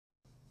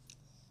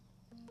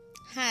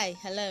Hi,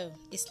 hello,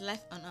 it's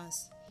Life on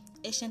Us.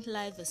 Ancient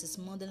life versus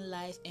modern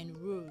life and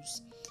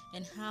rules,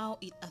 and how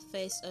it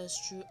affects us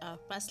through our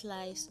past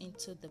lives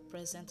into the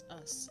present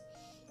us.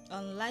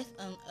 On Life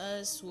on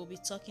Us, we'll be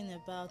talking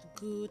about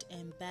good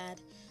and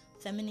bad,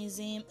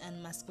 feminism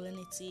and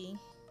masculinity,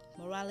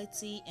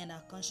 morality and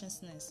our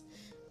consciousness,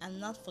 and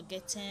not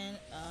forgetting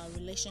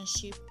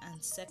relationship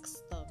and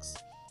sex talks.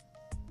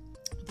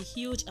 The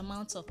huge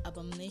amounts of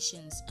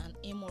abominations and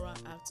immoral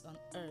acts on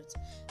earth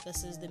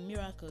versus the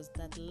miracles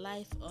that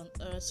life on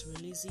earth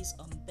releases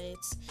on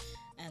beds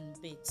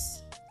and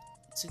beds.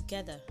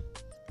 Together,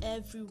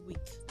 every week,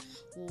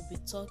 we'll be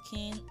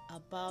talking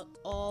about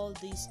all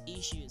these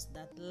issues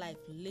that life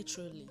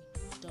literally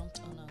dumped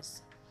on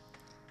us.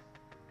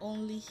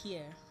 Only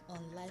here on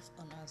Life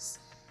on Us.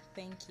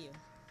 Thank you.